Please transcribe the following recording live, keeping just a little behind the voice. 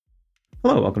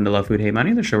Hello, welcome to Love Food, Hate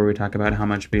Money, the show where we talk about how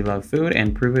much we love food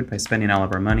and prove it by spending all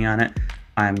of our money on it.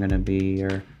 I'm going to be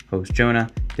your host, Jonah.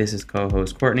 This is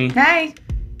co-host Courtney. Hi.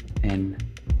 And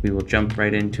we will jump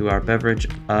right into our beverage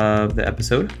of the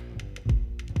episode.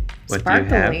 What do you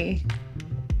have?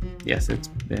 Yes, it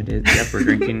is. Yep, we're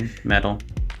drinking Metal.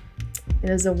 It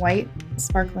is a white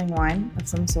sparkling wine of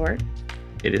some sort.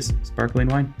 It is sparkling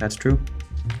wine. That's true.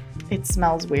 It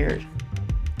smells weird.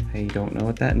 I don't know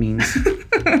what that means.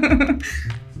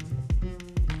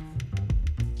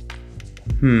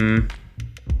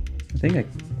 I think it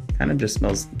kind of just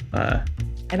smells... I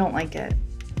don't like it.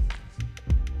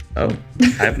 Oh,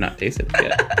 I have not tasted it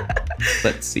yet.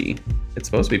 Let's see. It's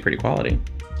supposed to be pretty quality.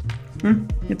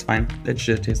 It's fine. It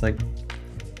just tastes like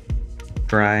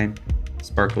dry,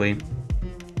 sparkly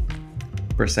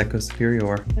Prosecco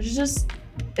Superior. Which just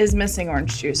is missing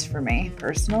orange juice for me,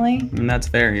 personally. And that's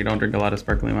fair. You don't drink a lot of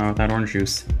sparkling wine without orange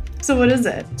juice. So what is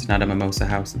it? It's not a mimosa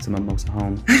house. It's a mimosa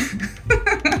home.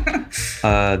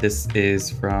 This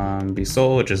is from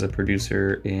Bisol, which is a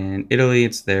producer in Italy.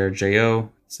 It's their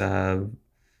JO. It's I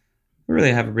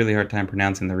really have a really hard time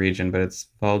pronouncing the region, but it's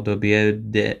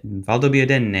Valdobbiadene.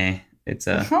 It's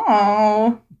a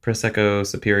Prosecco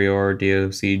Superior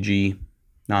DOCG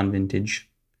non-vintage.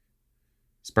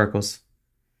 Sparkles.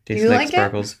 Tastes like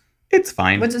sparkles. It's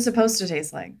fine. What's it supposed to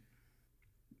taste like?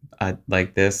 I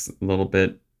like this a little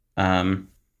bit. Hold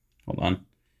on.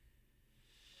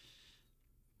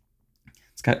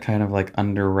 It's got kind of like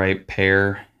underripe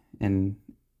pear and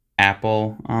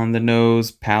apple on the nose,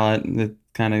 palate. That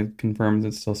kind of confirms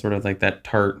it's still sort of like that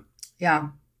tart. Yeah.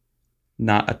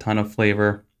 Not a ton of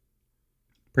flavor.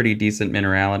 Pretty decent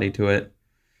minerality to it.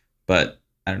 But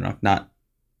I don't know, not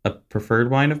a preferred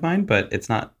wine of mine, but it's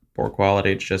not poor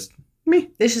quality. It's just me.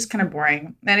 It's just kind of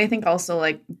boring. And I think also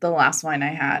like the last wine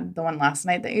I had, the one last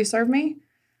night that you served me,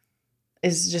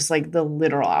 is just like the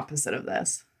literal opposite of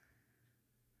this.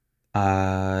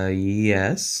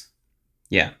 Yes.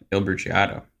 Yeah, Il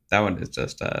Bruciato. That one is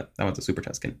just, that one's a super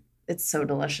Tuscan. It's so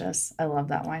delicious. I love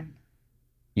that wine.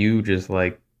 You just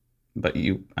like,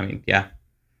 yeah,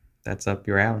 that's up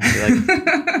your alley.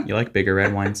 You like bigger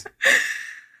red wines.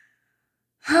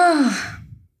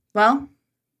 Well,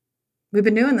 we've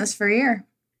been doing this for a year.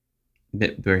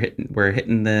 We're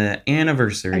hitting the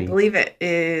anniversary. I believe it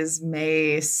is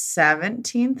May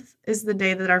 17th is the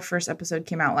day that our first episode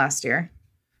came out last year.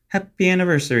 Happy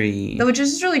anniversary. Which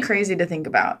is really crazy to think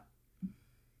about.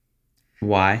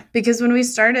 Why? Because when we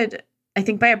started, I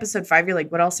think by episode 5, you're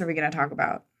like, what else are we going to talk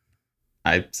about?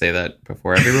 I say that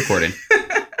before every recording.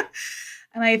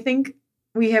 And I think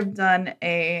we have done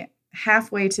a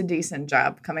halfway to decent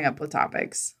job coming up with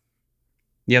topics.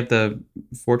 Yeah,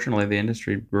 fortunately, the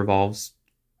industry revolves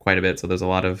quite a bit. So there's a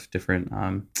lot of different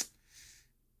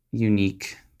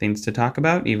unique things to talk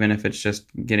about, even if it's just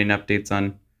getting updates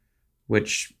on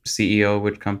which CEO,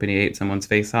 which company ate someone's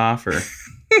face off. Or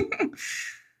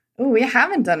Oh, we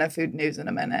haven't done a food news in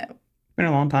a minute. It's been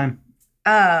a long time.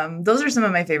 Those are some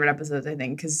of my favorite episodes, I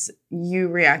think, because you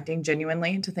reacting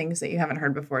genuinely to things that you haven't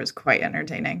heard before is quite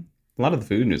entertaining. A lot of the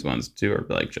food news ones, too, are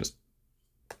like just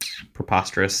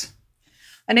preposterous.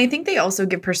 And I think they also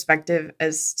give perspective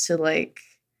as to like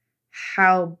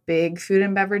how big food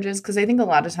and beverage is, because I think a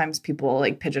lot of times people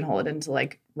like pigeonhole it into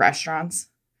like restaurants.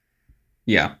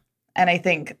 Yeah. And I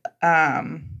think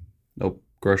Nope.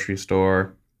 Grocery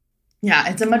store. Yeah,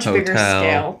 it's a much bigger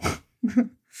scale.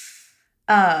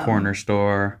 Corner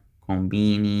store.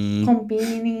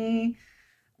 Combini.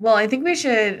 Well, I think we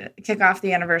should kick off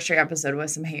the anniversary episode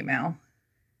with some hate mail.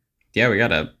 Yeah, we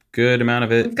got a good amount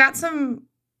of it. We've got some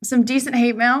decent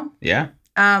hate mail. Yeah.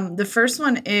 The first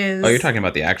one is... Oh, you're talking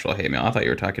about the actual hate mail. I thought you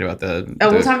were talking about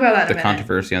we'll talk about that in a minute.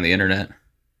 Controversy on the internet.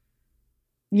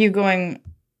 You going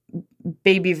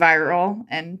baby viral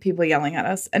and people yelling at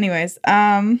us. Anyways,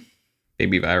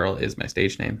 Baby Viral is my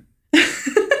stage name.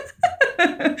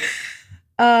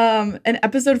 In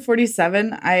episode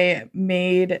 47, I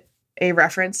made a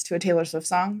reference to a Taylor Swift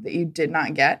song that you did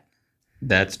not get.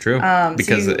 That's true.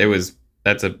 Because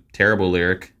that's a terrible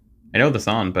lyric. I know the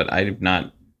song, but I did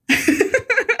not.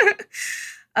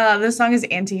 The song is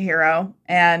Anti-Hero,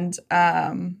 and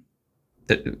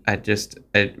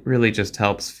it really just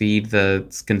helps feed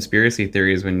the conspiracy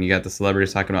theories when you got the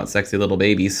celebrities talking about sexy little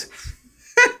babies.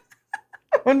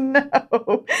 Oh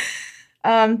no.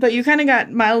 But you kind of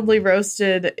got mildly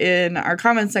roasted in our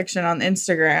comment section on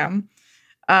Instagram.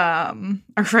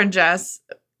 Our friend Jess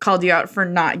called you out for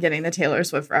not getting the Taylor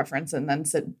Swift reference and then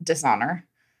said dishonor.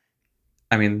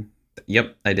 I mean,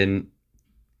 yep, I didn't.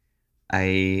 You're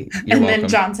and welcome. then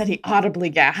John said he audibly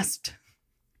gasped.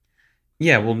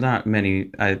 Yeah, well, not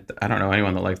many. I don't know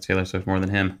anyone that likes Taylor Swift more than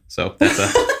him. So that's a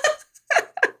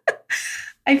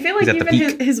I feel he's like at the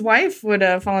even peak. his wife would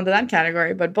fall into that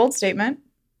category, but bold statement.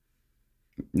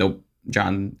 Nope.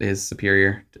 John is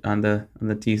superior on the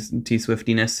T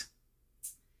Swiftiness.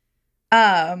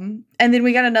 And then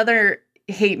we got another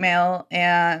hate mail,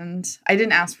 and I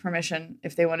didn't ask permission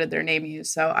if they wanted their name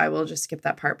used, so I will just skip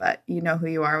that part, but you know who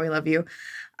you are. We love you.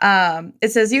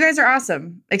 It says, you guys are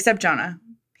awesome, except Jonah.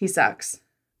 He sucks.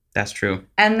 That's true.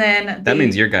 And then That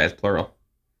means your guys plural.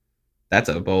 That's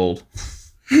a bold.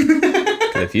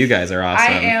 'Cause if you guys are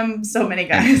awesome, I am so many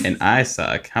guys. and I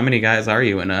suck. How many guys are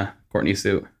you in a Courtney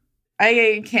suit?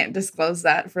 I can't disclose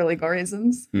that for legal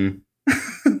reasons. Hmm.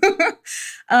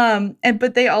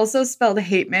 But they also spelled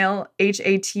hate mail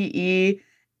HATEMALE,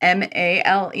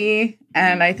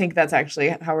 and I think that's actually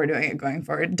how we're doing it going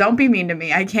forward. Don't be mean to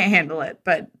me. I can't handle it,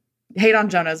 but hate on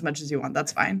Jonah as much as you want.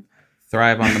 That's fine.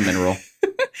 Thrive on the mineral.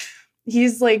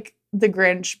 He's like the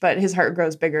Grinch, but his heart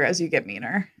grows bigger as you get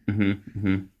meaner.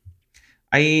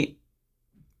 I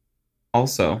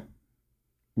also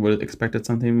would have expected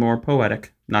something more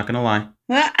poetic. Not gonna lie.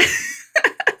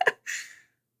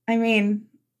 I mean,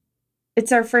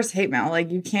 it's our first hate mail.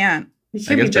 Like you can't be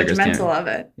judgmental of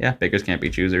it. Yeah, beggars can't be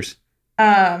choosers.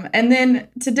 And then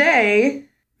today,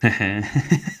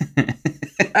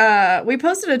 we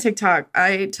posted a TikTok.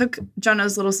 I took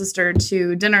Jonah's little sister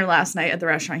to dinner last night at the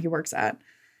restaurant he works at.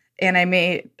 And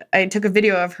I took a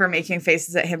video of her making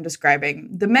faces at him describing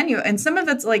the menu. And some of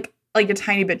it's like a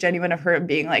tiny bit genuine of her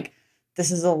being like,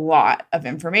 this is a lot of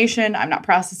information. I'm not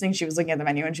processing. She was looking at the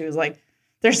menu and she was like,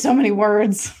 there's so many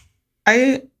words.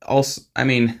 I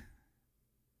mean,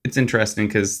 it's interesting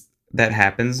because that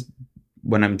happens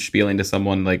when I'm spieling to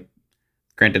someone. Like,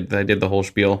 granted that I did the whole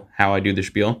spiel, how I do the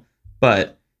spiel,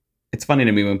 but it's funny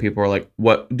to me when people are like,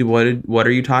 what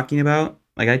are you talking about?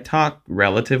 Like, I talk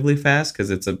relatively fast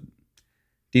because it's a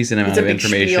decent amount of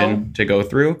information spiel to go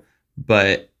through.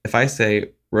 But if I say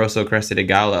Rosso Cresta de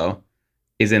Gallo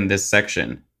is in this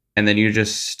section, and then you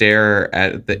just stare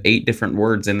at the 8 different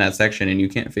words in that section and you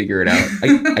can't figure it out,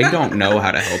 I don't know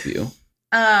how to help you.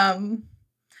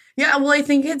 Yeah, well, I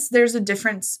think there's a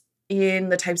difference in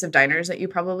the types of diners that you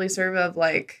probably serve of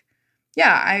like,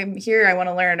 yeah, I'm here. I want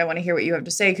to learn. I want to hear what you have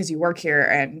to say because you work here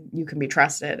and you can be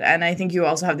trusted. And I think you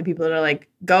also have the people that are like,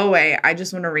 go away. I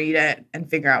just want to read it and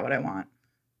figure out what I want.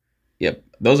 Yep.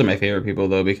 Those are my favorite people,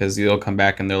 though, because you'll come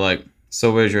back and they're like,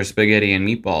 so where's your spaghetti and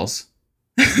meatballs?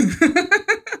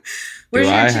 Do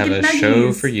I have a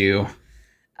show for you?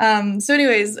 So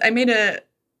anyways, I made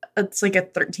it's like a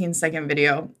 13-second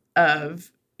video of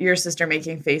your sister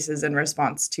making faces in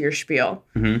response to your spiel.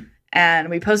 Mm-hmm. And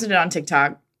we posted it on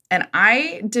TikTok. And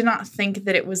I did not think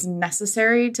that it was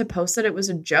necessary to post it. It was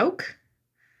a joke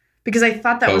because I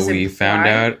thought that was implied. But we found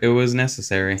out it was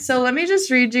necessary. So let me just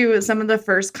read you some of the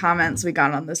first comments we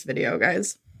got on this video,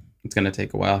 guys. It's going to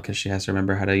take a while because she has to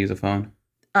remember how to use a phone.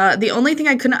 The only thing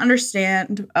I couldn't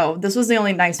understand... Oh, this was the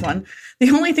only nice one. The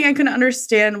only thing I couldn't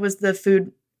understand was the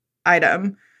food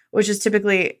item, which is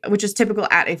typical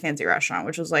at a fancy restaurant,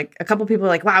 which was like a couple people were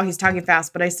like, wow, he's talking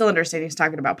fast, but I still understand he's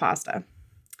talking about pasta.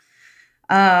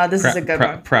 This is a good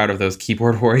one. Proud of those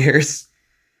keyboard warriors.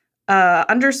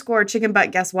 _ chicken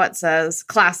butt guess what says,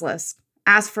 classless.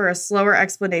 Ask for a slower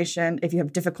explanation if you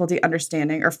have difficulty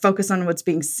understanding or focus on what's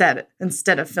being said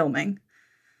instead of filming.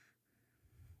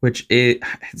 It's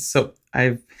so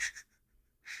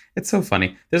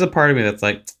funny. There's a part of me that's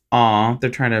like, aw, they're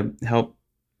trying to help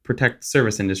protect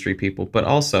service industry people. But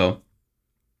also,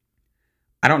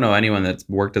 I don't know anyone that's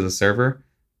worked as a server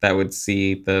that would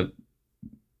see the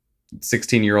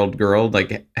 16-year-old girl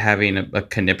like having a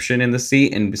conniption in the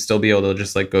seat and still be able to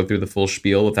just like go through the full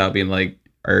spiel without being like,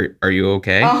 are you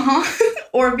okay?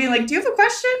 Or being like, do you have a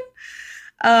question?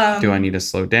 Do I need to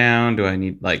slow down? Do I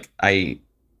need like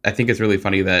I think it's really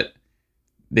funny that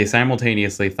they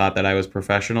simultaneously thought that I was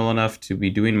professional enough to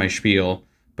be doing my spiel,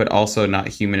 but also not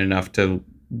human enough to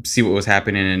see what was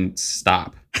happening and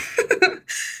stop.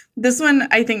 This one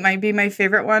I think might be my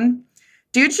favorite one.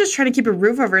 Dude's just trying to keep a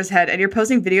roof over his head and you're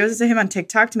posting videos of him on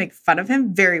TikTok to make fun of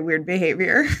him. Very weird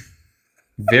behavior.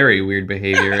 Very weird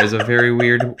behavior is a very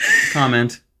weird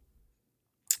comment.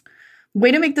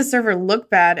 Way to make the server look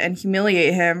bad and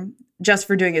humiliate him just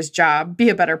for doing his job. Be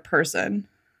a better person.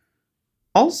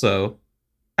 Also,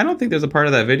 I don't think there's a part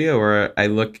of that video where I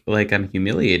look like I'm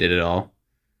humiliated at all.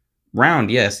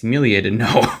 Round, yes. Humiliated,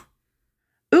 no.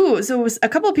 Ooh, so a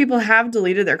couple of people have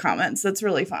deleted their comments. That's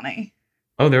really funny.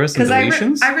 Oh, there was some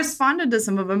deletions? I responded to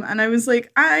some of them, and I was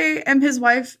like, I am his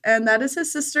wife, and that is his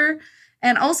sister.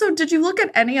 And also, did you look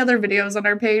at any other videos on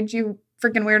our page, you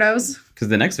freaking weirdos. Because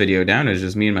the next video down is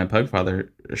just me and my Pugfather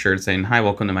shirt saying, "Hi,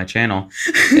 welcome to my channel."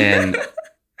 And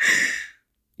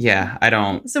yeah, I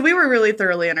don't. So we were really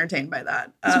thoroughly entertained by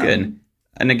that. It's good.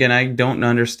 And again, I don't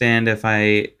understand if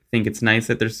I think it's nice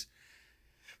that there's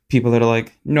people that are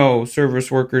like, no,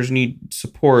 service workers need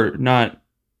support, not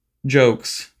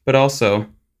jokes. But also,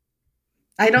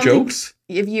 I don't jokes.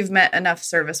 think if you've met enough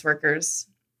service workers,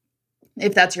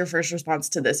 if that's your first response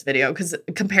to this video, because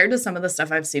compared to some of the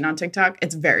stuff I've seen on TikTok,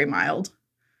 it's very mild.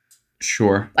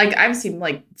 Sure. Like, I've seen,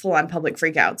 like, full-on public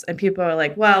freakouts, and people are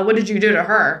like, well, what did you do to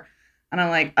her? And I'm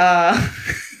like,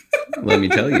 Let me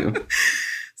tell you.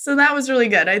 So that was really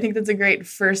good. I think that's a great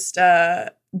first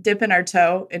dip in our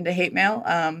toe into hate mail.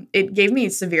 It gave me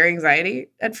severe anxiety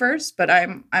at first, but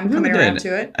I'm coming around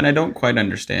to it. And I don't quite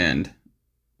understand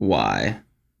why.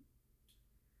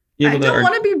 I don't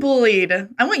want to be bullied.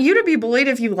 I want you to be bullied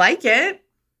if you like it.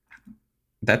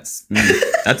 That's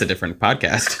a different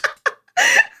podcast.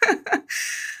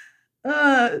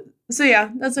 So yeah,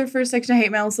 that's our first section of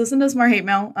hate mail. So send us more hate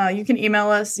mail. You can email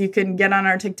us. You can get on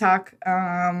our TikTok.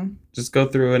 Just go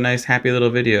through a nice, happy little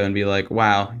video and be like,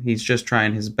 wow, he's just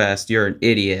trying his best. You're an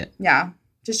idiot. Yeah.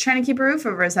 Just trying to keep a roof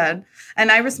over his head.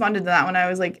 And I responded to that when I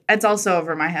was like, it's also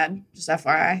over my head. Just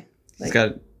FYI.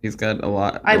 Like, he's got a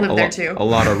lot. I live there too. A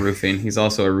lot of roofing. He's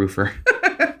also a roofer.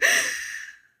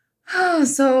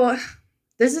 So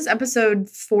this is episode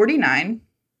 49.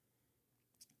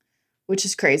 Which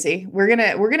is crazy. We're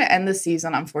gonna end the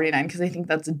season on 49 because I think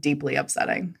that's deeply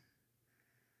upsetting.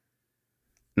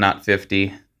 Not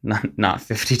 50, not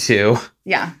 52.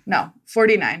 Yeah, no,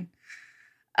 49.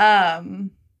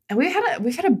 And we've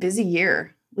had a busy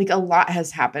year. Like, a lot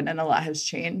has happened and a lot has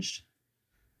changed.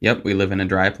 Yep, we live in a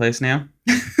dry place now.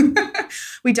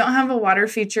 We don't have a water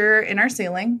feature in our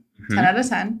ceiling. 10 out of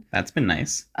 10. That's been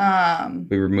nice.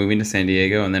 We were moving to San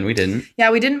Diego and then we didn't.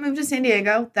 Yeah, we didn't move to San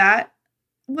Diego. That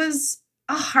was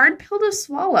a hard pill to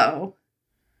swallow.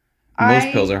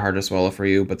 Most pills are hard to swallow for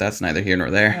you, but that's neither here nor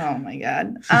there. Oh my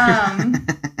God.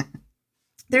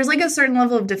 There's like a certain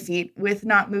level of defeat with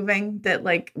not moving that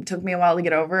like took me a while to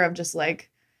get over, of just like,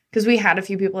 because we had a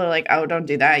few people that are like, oh, don't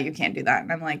do that. You can't do that.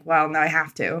 And I'm like, well, no, I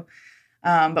have to.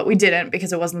 But we didn't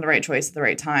because it wasn't the right choice at the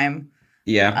right time.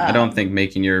 Yeah, I don't think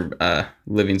making your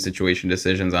living situation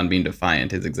decisions on being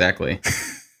defiant is exactly.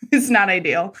 It's not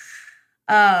ideal.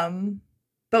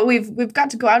 But we've got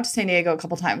to go out to San Diego a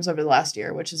couple times over the last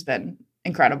year, which has been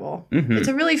incredible. Mm-hmm. It's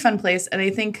a really fun place. And I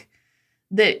think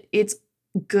that it's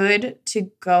good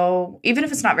to go, even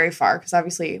if it's not very far, because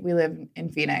obviously we live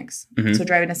in Phoenix. Mm-hmm. So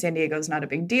driving to San Diego is not a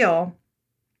big deal.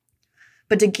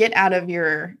 But to get out of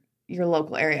your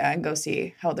local area and go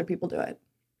see how other people do it.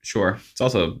 Sure. It's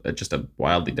also just a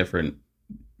wildly different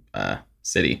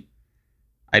city.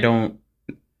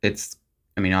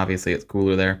 Obviously it's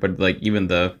cooler there, but like even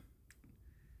the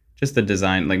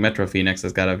design, like Metro Phoenix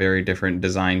has got a very different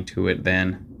design to it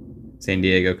than San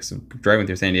Diego, because driving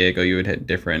through San Diego, you would hit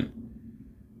different,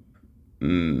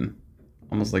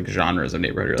 almost like genres of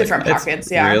neighborhood. Different like, pockets,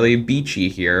 it's yeah. Really beachy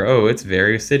here. Oh, it's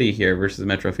very city here versus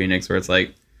Metro Phoenix, where it's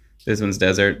like, this one's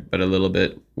desert, but a little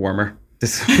bit warmer.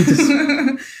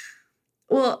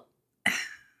 Well,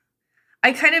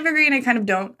 I kind of agree and I kind of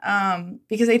don't,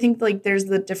 because I think like there's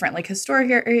the different like historic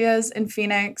areas in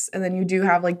Phoenix, and then you do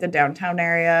have like the downtown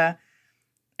area,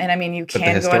 and I mean you can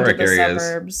go into the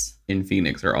suburbs. In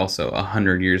Phoenix are also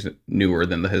 100 years newer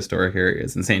than the historic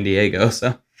areas in San Diego,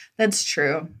 so that's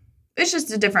true. It's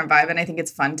just a different vibe, and I think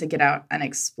it's fun to get out and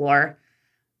explore.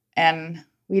 And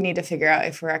we need to figure out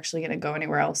if we're actually going to go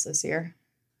anywhere else this year,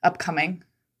 upcoming.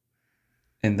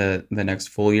 In the next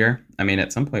full year, I mean,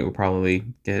 at some point we'll probably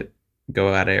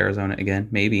go out of Arizona again,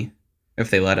 maybe,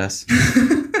 if they let us.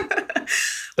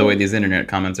 The way these internet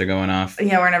comments are going off.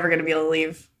 Yeah, we're never going to be able to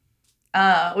leave.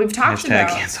 We've talked about...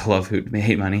 cancel love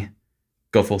hate money.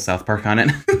 Go full South Park on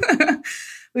it.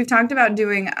 We've talked about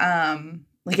doing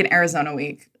like an Arizona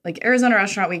week. Like Arizona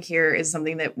Restaurant Week here is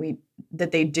something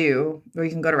that they do, where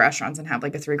you can go to restaurants and have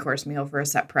like a 3-course meal for a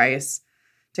set price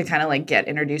to kind of like get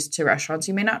introduced to restaurants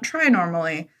you may not try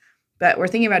normally. But we're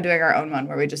thinking about doing our own one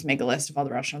where we just make a list of all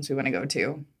the restaurants we want to go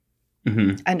to,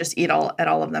 mm-hmm. and just eat at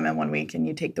all of them in 1 week, and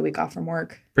you take the week off from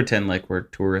work. Pretend like we're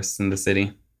tourists in the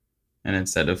city, and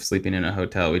instead of sleeping in a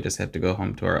hotel, we just have to go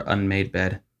home to our unmade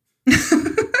bed.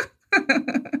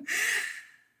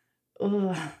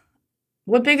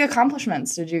 What big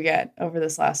accomplishments did you get over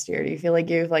this last year? Do you feel like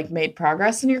you've like made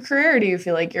progress in your career, or do you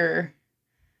feel like you're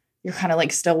kind of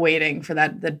like still waiting for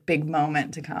that big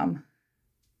moment to come?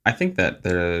 I think that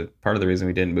the part of the reason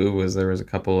we didn't move was there was a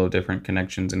couple of different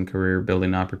connections and career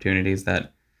building opportunities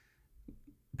that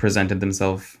presented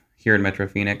themselves here in Metro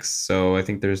Phoenix, so I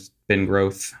think there's been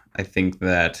growth. I think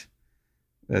that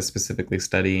specifically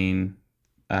studying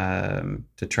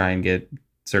to try and get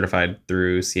certified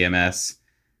through CMS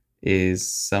is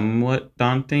somewhat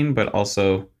daunting, but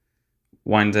also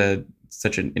wine's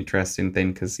such an interesting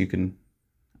thing because you can,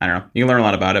 I don't know, you can learn a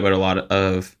lot about it,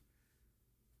 but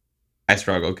I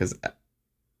struggle because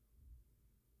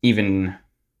even,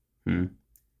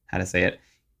 how to say it,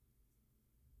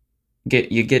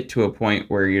 you get to a point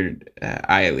where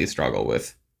I at least struggle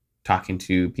with talking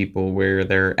to people where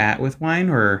they're at with wine,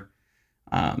 or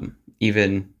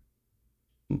even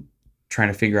trying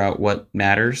to figure out what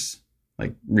matters.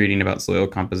 Like reading about soil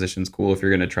composition is cool if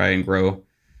you're going to try and grow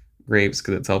grapes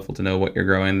because it's helpful to know what you're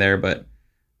growing there. But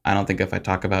I don't think if I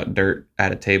talk about dirt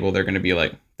at a table, they're going to be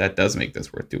like, that does make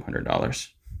this worth $200.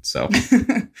 So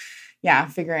yeah,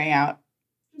 figuring out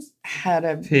how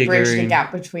to bridge the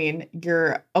gap between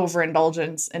your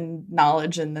overindulgence and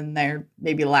knowledge and then their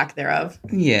maybe lack thereof.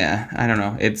 Yeah, I don't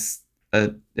know. It's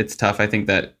tough. I think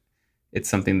that it's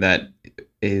something that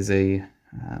is a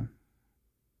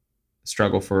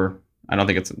struggle for. I don't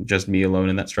think it's just me alone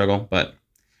in that struggle, but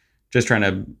just trying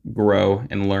to grow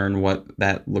and learn what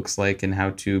that looks like and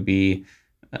how to be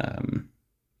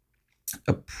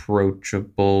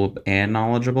approachable and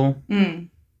knowledgeable.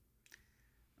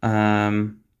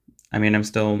 I mean, I'm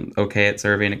still okay at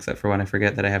serving, except for when I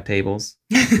forget that I have tables.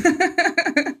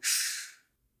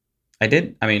 I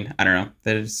don't know.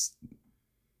 There's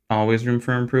always room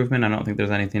for improvement. I don't think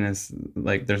there's anything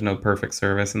there's no perfect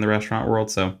service in the restaurant world.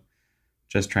 So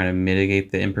just trying to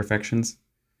mitigate the imperfections.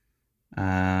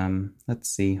 Let's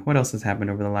see. What else has happened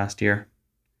over the last year?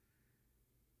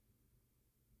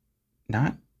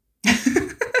 Not.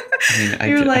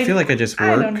 I feel like I just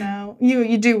work. I don't know.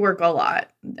 You do work a lot.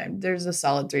 There's a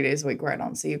solid 3 days a week where I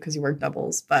don't see you because you work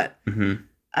doubles. But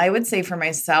I would say for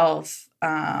myself,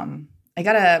 I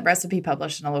got a recipe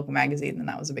published in a local magazine, and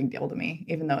that was a big deal to me,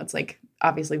 even though it's like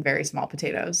obviously very small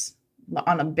potatoes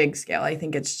on a big scale. I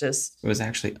think it's just... It was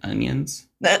actually onions.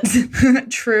 That's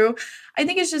true. I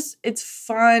think it's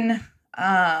fun.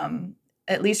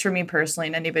 At least for me personally,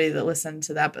 and anybody that listened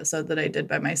to the episode that I did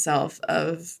by myself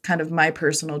of kind of my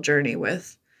personal journey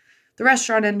with the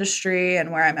restaurant industry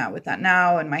and where I'm at with that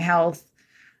now and my health,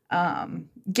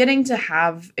 getting to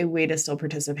have a way to still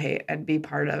participate and be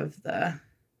part of the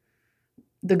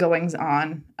goings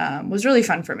on was really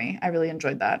fun for me. I really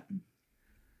enjoyed that.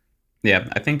 Yeah,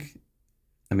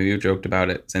 we've joked about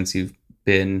it since you've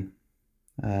been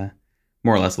more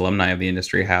or less alumni of the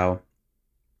industry, how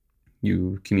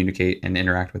you communicate and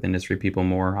interact with industry people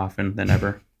more often than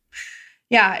ever.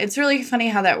 Yeah, it's really funny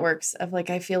how that works.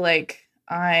 I feel like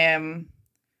I am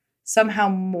somehow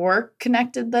more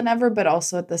connected than ever, but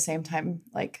also at the same time,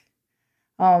 like,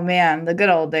 oh man, the good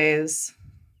old days.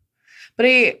 But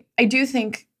I do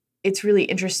think it's really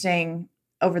interesting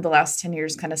over the last 10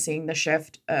 years, kind of seeing the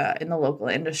shift in the local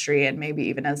industry and maybe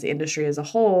even as the industry as a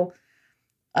whole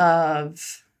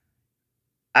of,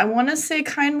 I want to say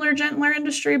kindler, gentler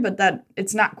industry, but that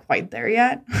it's not quite there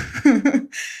yet.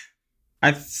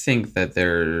 I think that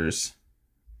there's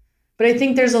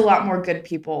a lot more good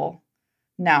people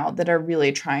now that are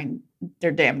really trying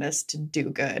their damnedest to do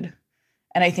good.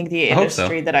 And I think the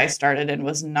industry that I started in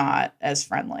was not as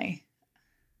friendly.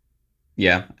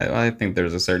 Yeah, I think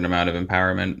there's a certain amount of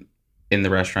empowerment in the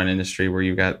restaurant industry where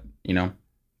you got,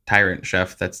 tyrant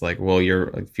chef that's like, well,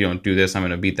 if you don't do this, I'm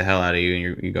going to beat the hell out of you.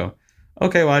 And you go,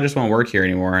 okay, well, I just won't work here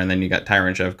anymore. And then you got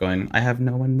tyrant chef going, I have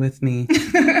no one with me.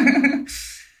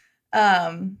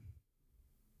 I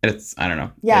don't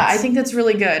know. Yeah, I think that's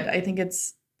really good. I think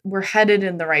we're headed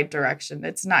in the right direction.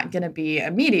 It's not going to be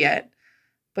immediate,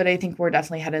 but I think we're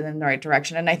definitely headed in the right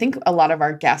direction. And I think a lot of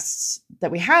our guests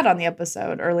that we had on the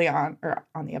episode early on, or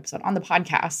on the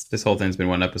podcast. This whole thing's been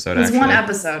one episode. It's one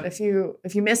episode. If you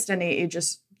missed any,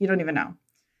 you don't even know.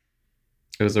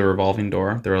 It was a revolving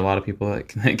door. There were a lot of people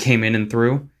that came in and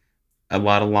threw a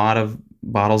lot of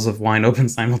bottles of wine open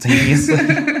simultaneously.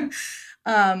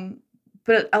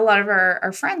 But a lot of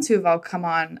our friends who've all come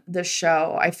on the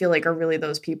show, I feel like are really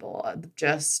those people.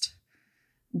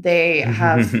 They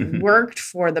have worked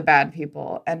for the bad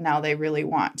people, and now they really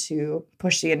want to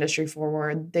push the industry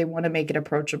forward. They want to make it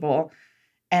approachable,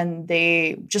 and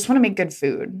they just want to make good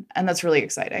food, and that's really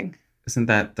exciting. Isn't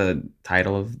that the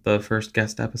title of the first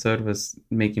guest episode, was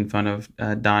making fun of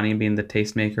Donnie being the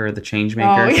tastemaker or the change maker?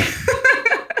 Oh, yeah.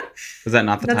 Was that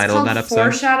not the title of that episode?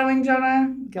 Foreshadowing,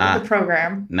 Jonah. Get with the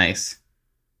program. Nice.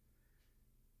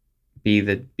 Be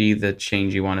the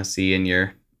change you want to see in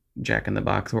your Jack in the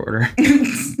Box order.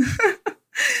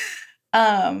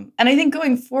 And I think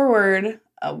going forward,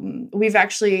 we've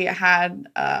actually had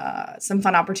some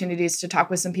fun opportunities to talk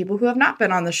with some people who have not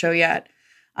been on the show yet,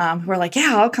 who are like,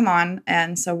 yeah, I'll come on.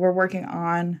 And so we're working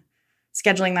on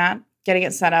scheduling that, getting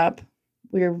it set up.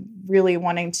 We're really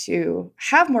wanting to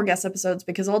have more guest episodes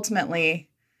because ultimately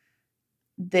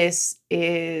this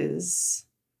is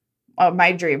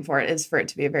my dream for it is for it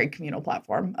to be a very communal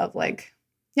platform of like,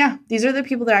 yeah, these are the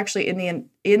people that are actually in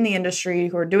the industry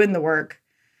who are doing the work.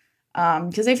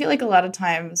 Because I feel like a lot of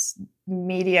times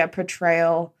media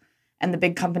portrayal and the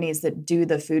big companies that do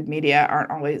the food media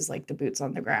aren't always like the boots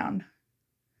on the ground.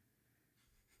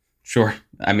 Sure.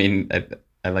 I mean,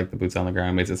 I like the boots on the ground.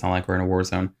 It makes it sound like we're in a war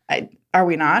zone. Are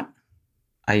we not?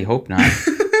 I hope not.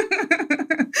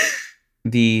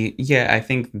 I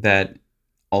think that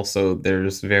also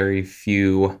there's very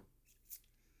few,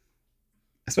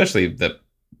 especially the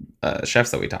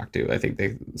chefs that we talk to. I think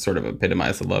they sort of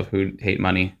epitomize the love, who hate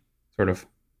money sort of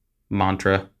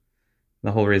mantra.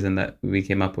 The whole reason that we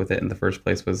came up with it in the first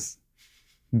place was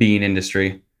being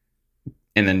industry.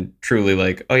 And then truly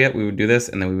like, oh yeah, we would do this,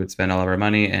 and then we would spend all of our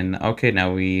money, and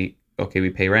we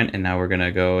pay rent, and now we're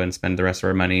gonna go and spend the rest of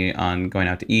our money on going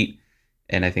out to eat.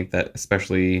 And I think that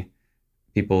especially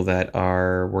people that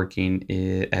are working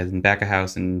as in back of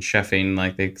house and chefing,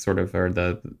 like they sort of are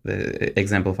the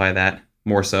exemplify that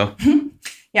more so.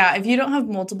 Yeah, if you don't have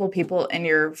multiple people in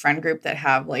your friend group that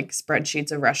have like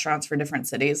spreadsheets of restaurants for different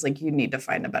cities, like you need to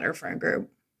find a better friend group.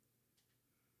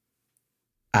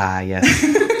 Yes,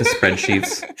 the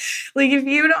spreadsheets. Like if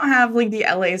you don't have like the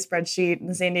LA spreadsheet and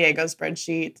the San Diego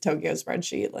spreadsheet, the Tokyo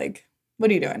spreadsheet, like what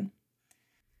are you doing?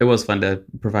 It was fun to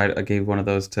provide. I gave one of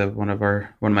those to one of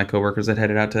my coworkers that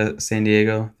headed out to San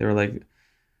Diego. They were like,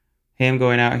 "Hey, I'm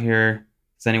going out here.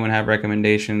 Does anyone have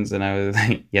recommendations?" And I was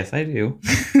like, "Yes, I do."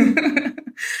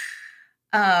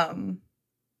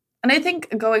 And I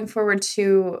think going forward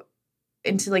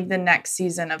into like the next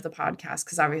season of the podcast,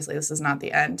 because obviously this is not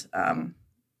the end.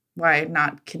 Why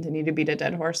not continue to beat a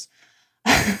dead horse?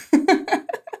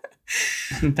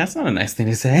 That's not a nice thing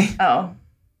to say. Oh,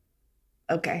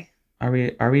 okay. Are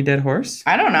we dead horse?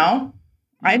 I don't know.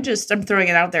 I'm throwing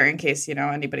it out there in case,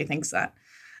 anybody thinks that.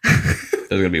 There's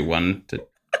going to be 1 to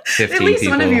 15 At least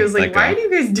people. One of you is like, why do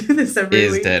you guys do this every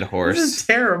week? Is dead horse. This is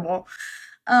terrible.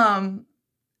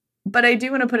 But I do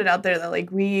want to put it out there that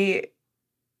like me,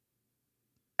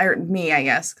 I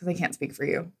guess, because I can't speak for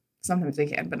you. Sometimes I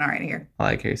can, but not right here. I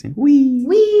like hearing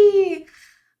wee.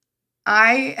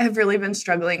 I have really been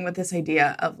struggling with this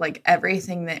idea of like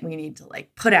everything that we need to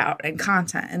like put out and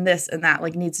content and this and that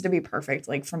like needs to be perfect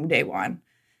like from day one.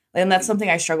 And that's something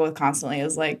I struggle with constantly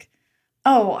is like,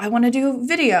 oh, I want to do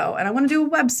video and I want to do a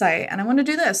website and I want to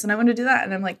do this and I want to do that.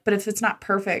 And I'm like, but if it's not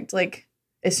perfect, like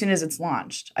as soon as it's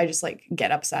launched, I just like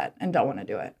get upset and don't want to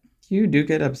do it. You do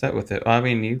get upset with it. Well, I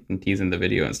mean, you've been teasing the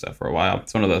video and stuff for a while.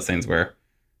 It's one of those things where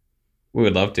we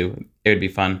would love to. It would be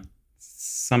fun.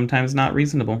 Sometimes not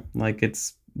reasonable. Like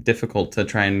it's difficult to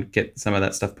try and get some of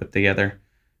that stuff put together.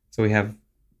 So we have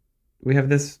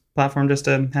this platform just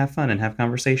to have fun and have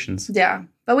conversations. Yeah,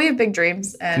 but we have big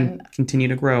dreams and continue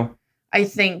to grow. I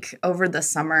think over the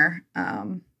summer,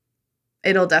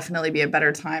 it'll definitely be a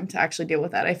better time to actually deal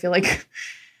with that. I feel like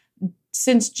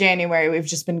since January, we've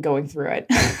just been going through it.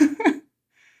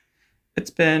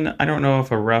 It's been, I don't know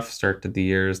if a rough start to the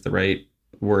year is the right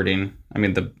wording. I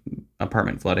mean, the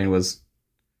apartment flooding was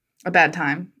a bad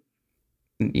time.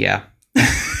 Yeah.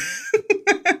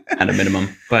 At a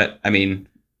minimum. But I mean,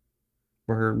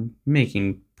 we're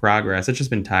making progress. It's just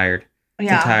been tired.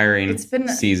 Yeah, it's a tiring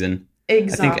season.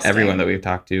 Exhausting. I think everyone that we've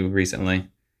talked to recently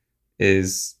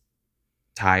is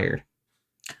tired.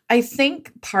 I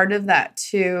think part of that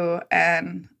too,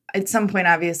 and at some point,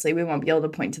 obviously, we won't be able to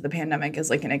point to the pandemic as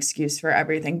like an excuse for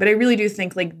everything. But I really do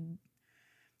think like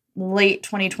late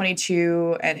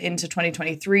 2022 and into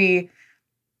 2023,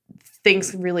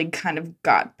 things really kind of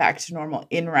got back to normal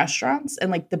in restaurants,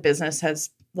 and like the business has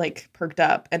like perked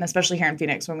up. And especially here in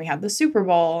Phoenix, when we have the Super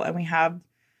Bowl and we have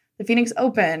the Phoenix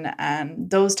Open and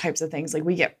those types of things, like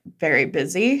we get very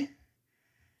busy.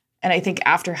 And I think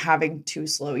after having 2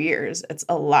 slow years, it's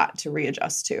a lot to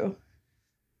readjust to.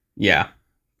 Yeah.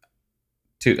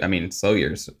 Slow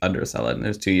years undersell it. And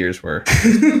there's 2 years where,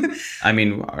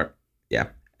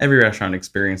 every restaurant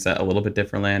experienced that a little bit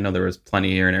differently. I know there was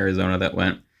plenty here in Arizona that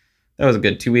was a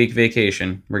good 2-week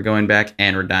vacation. We're going back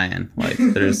and we're dying. Like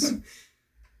there's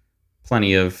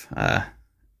plenty of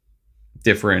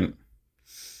different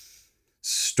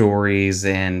stories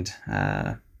and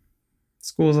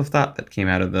schools of thought that came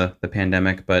out of the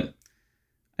pandemic. But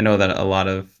I know that a lot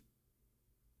of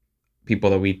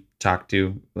people that we talked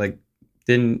to like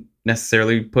didn't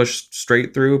necessarily push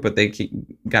straight through, but they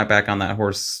got back on that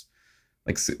horse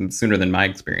like sooner than my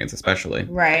experience, especially.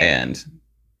 Right. And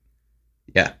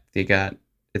yeah,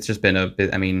 it's just been a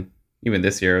bit. I mean, even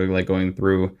this year, like going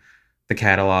through the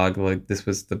catalog, like this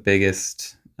was the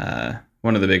biggest,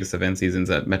 one of the biggest event seasons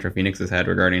that Metro Phoenix has had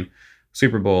regarding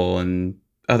Super Bowl and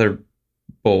other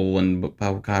bowl and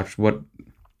oh gosh, what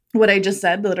I just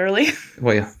said, literally.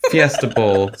 Well, yeah, Fiesta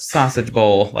Bowl, Sausage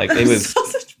Bowl, like it was.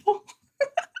 Sausage bowl.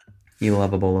 You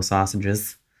love a bowl of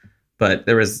sausages, but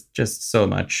there was just so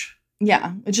much.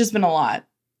 Yeah, it's just been a lot,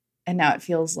 and now it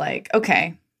feels like,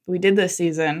 okay, we did this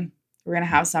season. We're gonna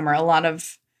have summer. A lot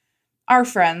of our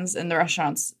friends in the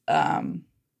restaurants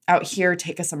out here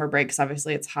take a summer break because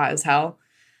obviously it's hot as hell,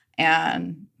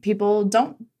 and people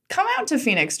don't come out to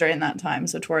Phoenix during that time,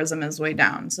 so tourism is way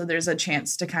down. So there's a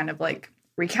chance to kind of like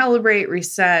recalibrate,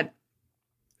 reset.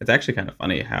 It's actually kind of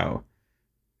funny how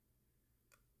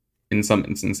in some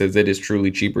instances it is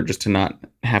truly cheaper just to not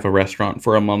have a restaurant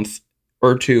for a month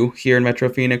or two here in Metro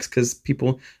Phoenix because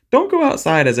people don't go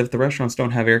outside as if the restaurants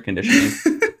don't have air conditioning.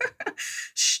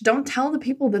 Shh, don't tell the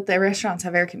people that the restaurants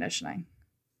have air conditioning.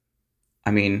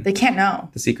 I mean, they can't know.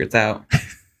 The secret's out.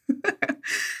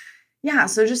 Yeah,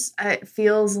 so just it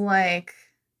feels like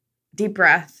deep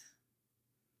breath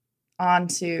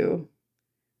onto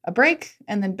a break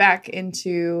and then back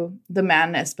into the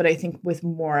madness, but I think with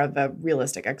more of a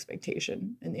realistic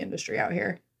expectation in the industry out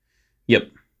here.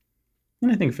 Yep.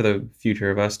 And I think for the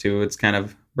future of us too, it's kind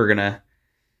of, we're going to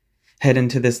head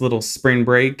into this little spring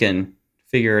break and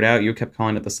figure it out. You kept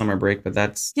calling it the summer break, but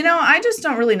that's... I just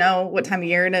don't really know what time of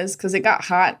year it is because it got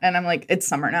hot and I'm like, it's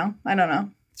summer now. I don't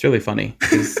know. It's really funny.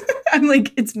 I'm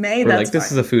like, it's May. We're like,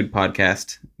 this is a food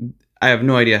podcast. I have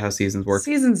no idea how seasons work.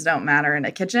 Seasons don't matter in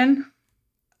a kitchen.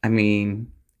 I mean,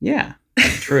 yeah,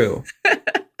 true.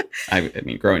 I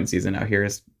mean, growing season out here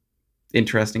is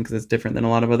interesting because it's different than a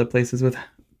lot of other places with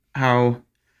how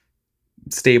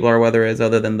stable our weather is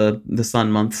other than the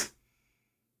sun months.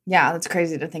 Yeah, that's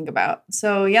crazy to think about.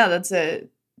 So yeah, you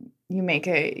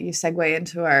segue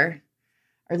into our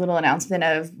little announcement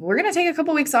of we're going to take a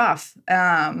couple weeks off.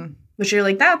 Which you're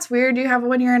like, that's weird. You have a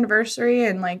 1-year anniversary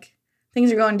and like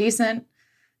things are going decent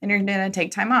and you're going to take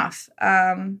time off.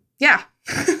 Yeah.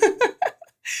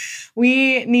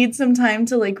 We need some time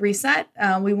to like reset.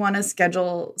 We want to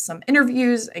schedule some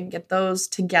interviews and get those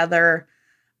together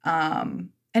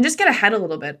and just get ahead a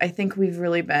little bit. I think we've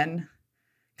really been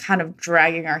kind of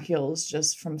dragging our heels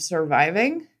just from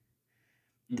surviving,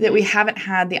 that we haven't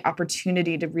had the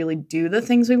opportunity to really do the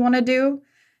things we want to do.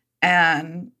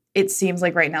 And it seems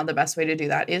like right now the best way to do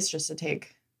that is just to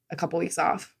take a couple weeks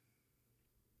off.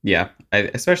 Yeah,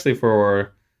 especially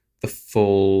for the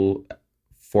full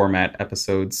format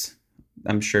episodes.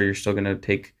 I'm sure you're still going to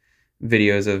take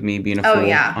videos of me being a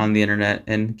fool on the internet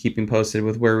and keeping posted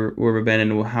with where we've been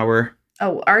and how we're...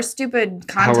 Oh, our stupid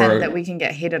content that we can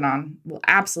get hated on will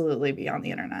absolutely be on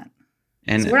the internet.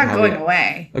 And so we're not going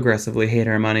away. Aggressively hate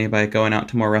our money by going out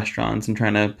to more restaurants and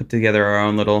trying to put together our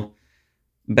own little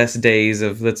best days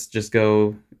of let's just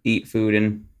go eat food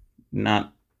and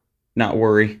not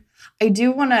worry. I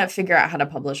do want to figure out how to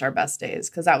publish our best days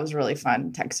because that was really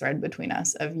fun text thread between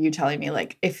us of you telling me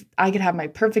like if I could have my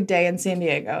perfect day in San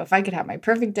Diego, if I could have my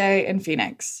perfect day in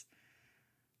Phoenix,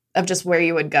 of just where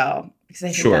you would go because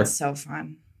I think that's so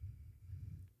fun.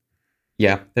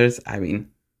 Yeah, can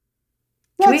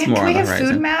we have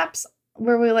food maps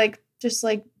where we like just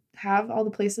like have all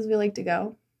the places we like to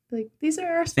go? Like these are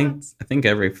our spots. I think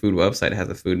every food website has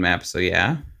a food map, so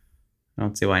yeah. I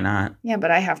don't see why not. Yeah,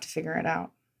 but I have to figure it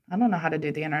out. I don't know how to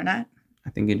do the internet. I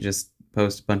think you just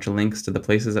post a bunch of links to the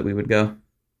places that we would go.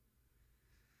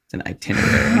 It's an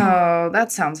itinerary. Oh,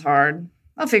 that sounds hard.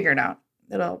 I'll figure it out.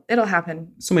 It'll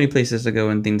happen. So many places to go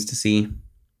and things to see.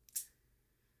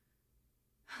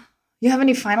 You have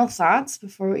any final thoughts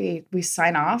before we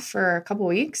sign off for a couple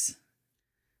weeks?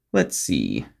 Let's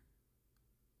see.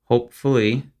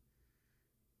 Hopefully,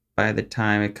 by the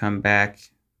time I come back,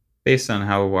 based on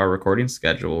how our recording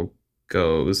schedule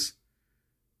goes,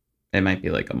 it might be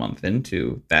like a month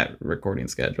into that recording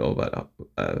schedule. But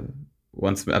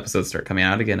once the episodes start coming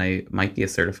out again, I might be a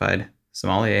certified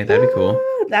sommelier. That'd be cool.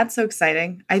 That's so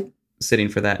exciting. Sitting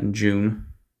for that in June.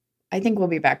 I think we'll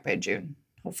be back by June.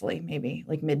 Hopefully, maybe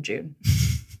like mid-June.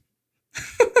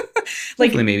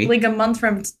 Maybe. Like a month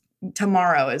from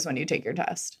tomorrow is when you take your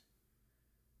test.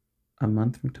 A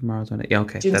month from tomorrow is when yeah,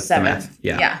 okay. June That's 7th. The math.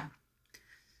 Yeah.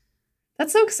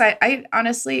 That's so exciting.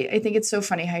 I think it's so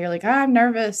funny how you're like, I'm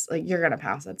nervous. Like, you're going to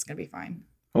pass. That's going to be fine.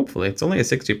 Hopefully. It's only a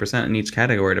 60% in each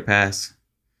category to pass.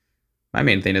 My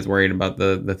main thing is worried about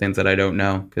the things that I don't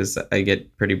know because I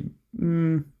get pretty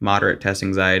moderate test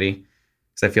anxiety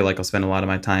because I feel like I'll spend a lot of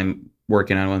my time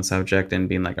working on one subject and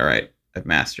being like, all right, I've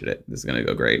mastered it. This is going to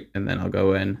go great. And then I'll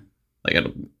go in, like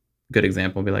a good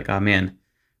example, be like, oh man,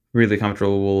 really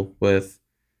comfortable with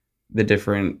the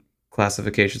different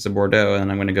classifications of Bordeaux. And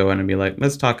then I'm going to go in and be like,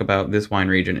 let's talk about this wine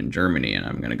region in Germany. And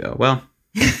I'm going to go, well,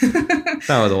 that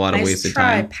was a lot of Nice wasted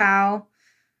try, time. pal.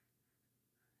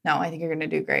 No, I think you're going to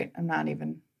do great. I'm not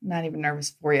even nervous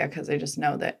for you because I just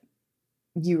know that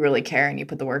you really care and you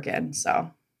put the work in.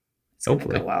 So it's going to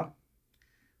Hopefully. go well.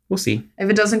 We'll see. If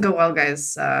it doesn't go well,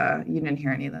 guys, you didn't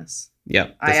hear any of this.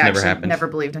 Yep. I This never actually happened. never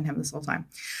believed in him this whole time.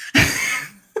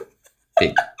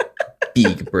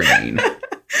 Big brain.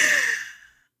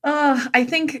 I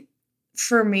think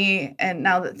for me, and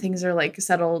now that things are like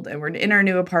settled and we're in our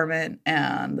new apartment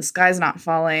and the sky's not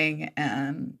falling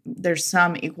and there's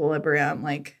some equilibrium,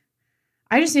 like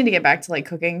I just need to get back to like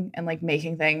cooking and like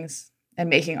making things and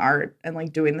making art and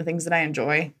like doing the things that I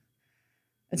enjoy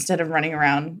instead of running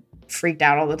around freaked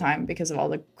out all the time because of all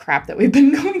the crap that we've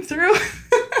been going through.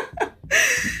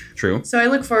 True. So I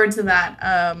look forward to that.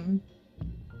 And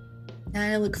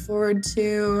I look forward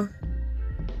to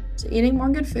eating more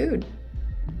good food.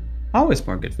 Always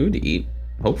more good food to eat,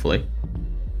 hopefully.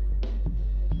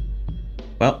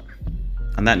 Well,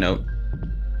 on that note,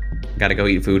 gotta go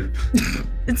eat food.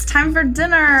 It's time for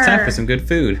dinner. It's time for some good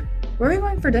food. Where are we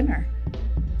going for dinner?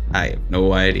 I have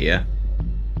no idea.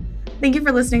 Thank you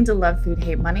for listening to Love, Food,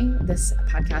 Hate, Money. This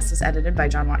podcast is edited by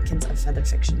John Watkins of Feather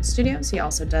Fiction Studios. He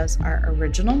also does our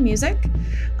original music.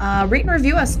 Rate and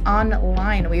review us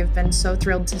online. We have been so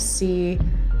thrilled to see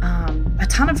a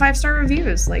ton of 5-star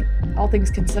reviews, like all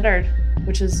things considered,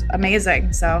 which is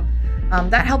amazing. So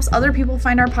that helps other people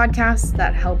find our podcast.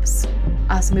 That helps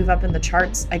us move up in the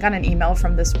charts. I got an email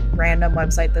from this random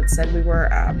website that said we were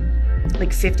like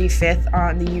 55th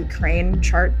on the Ukraine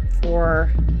chart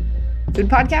for food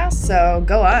podcasts. So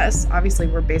go us. Obviously,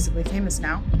 we're basically famous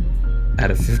now. Out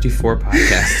of 54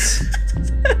 podcasts.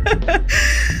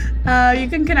 You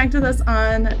can connect with us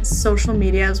on social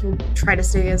medias. We'll try to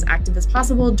stay as active as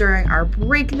possible during our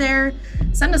break there.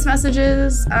 Send us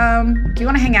messages. Do you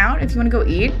want to hang out? If you want to go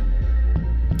eat,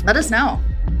 let us know.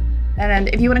 And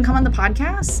if you want to come on the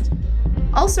podcast,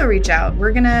 also reach out.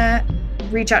 We're going to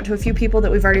reach out to a few people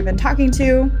that we've already been talking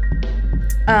to.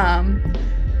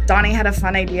 Donnie had a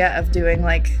fun idea of doing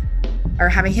or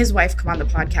having his wife come on the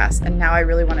podcast. And now I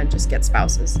really want to just get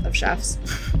spouses of chefs,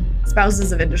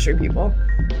 spouses of industry people,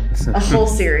 a whole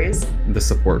series. The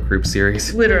support group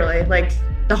series. Literally, like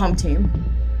the home team.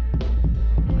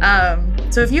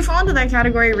 So if you fall into that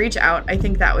category, reach out. I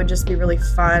think that would just be really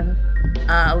fun.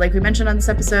 Like we mentioned on this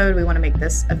episode, we want to make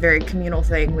this a very communal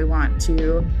thing. We want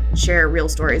to share real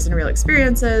stories and real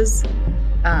experiences,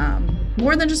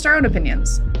 more than just our own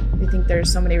opinions. We think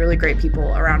there's so many really great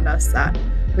people around us that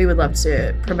we would love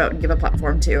to promote and give a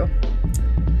platform to.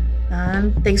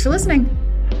 Thanks for listening.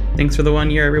 Thanks for the 1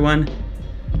 year, everyone.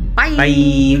 Bye.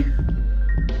 Bye.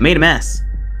 Made a mess.